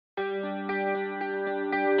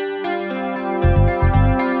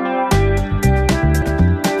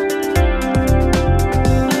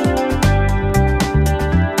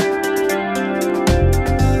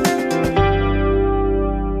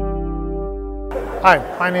Hi,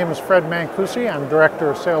 my name is Fred Mancusi. I'm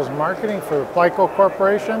Director of Sales and Marketing for the Plyco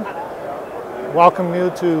Corporation. Welcome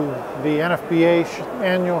you to the NFBA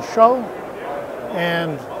annual show.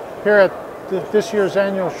 And here at this year's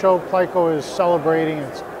annual show, Plyco is celebrating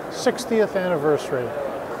its 60th anniversary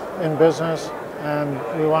in business. And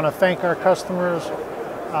we want to thank our customers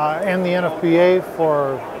and the NFBA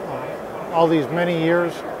for all these many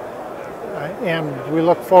years. And we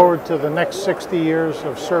look forward to the next 60 years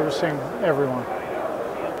of servicing everyone.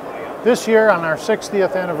 This year, on our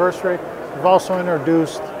 60th anniversary, we've also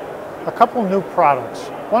introduced a couple new products.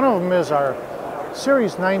 One of them is our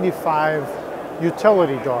Series 95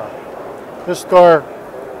 utility door. This door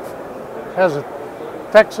has a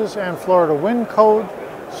Texas and Florida wind code,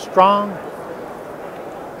 strong,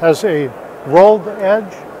 has a rolled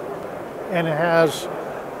edge, and it has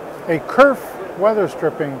a kerf weather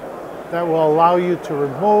stripping that will allow you to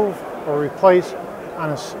remove or replace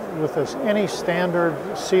with any standard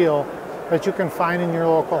seal that you can find in your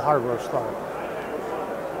local hardware store.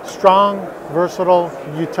 Strong, versatile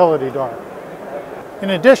utility door.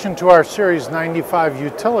 In addition to our Series 95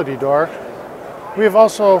 utility door, we have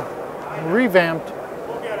also revamped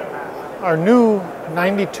our new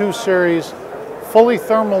 92 series fully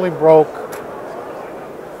thermally broke,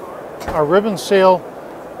 our ribbon seal,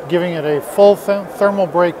 giving it a full thermal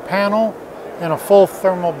break panel and a full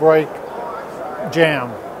thermal break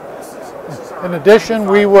jamb. In addition,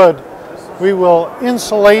 we will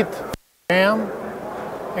insulate the jamb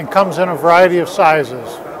and comes in a variety of sizes.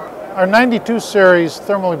 Our 92 series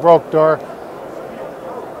thermally broke door,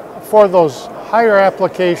 for those higher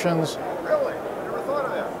applications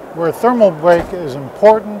where thermal break is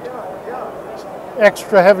important,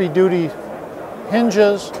 extra heavy duty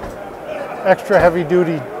hinges, extra heavy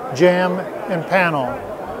duty jamb and panel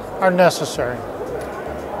are necessary.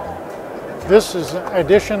 This is in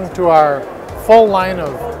addition to our full line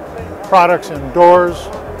of products in doors,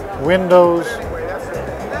 windows,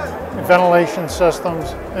 ventilation systems,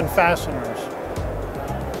 and fasteners.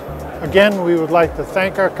 Again, we would like to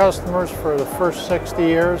thank our customers for the first 60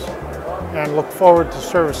 years and look forward to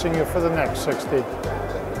servicing you for the next 60.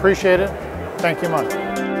 Appreciate it. Thank you much.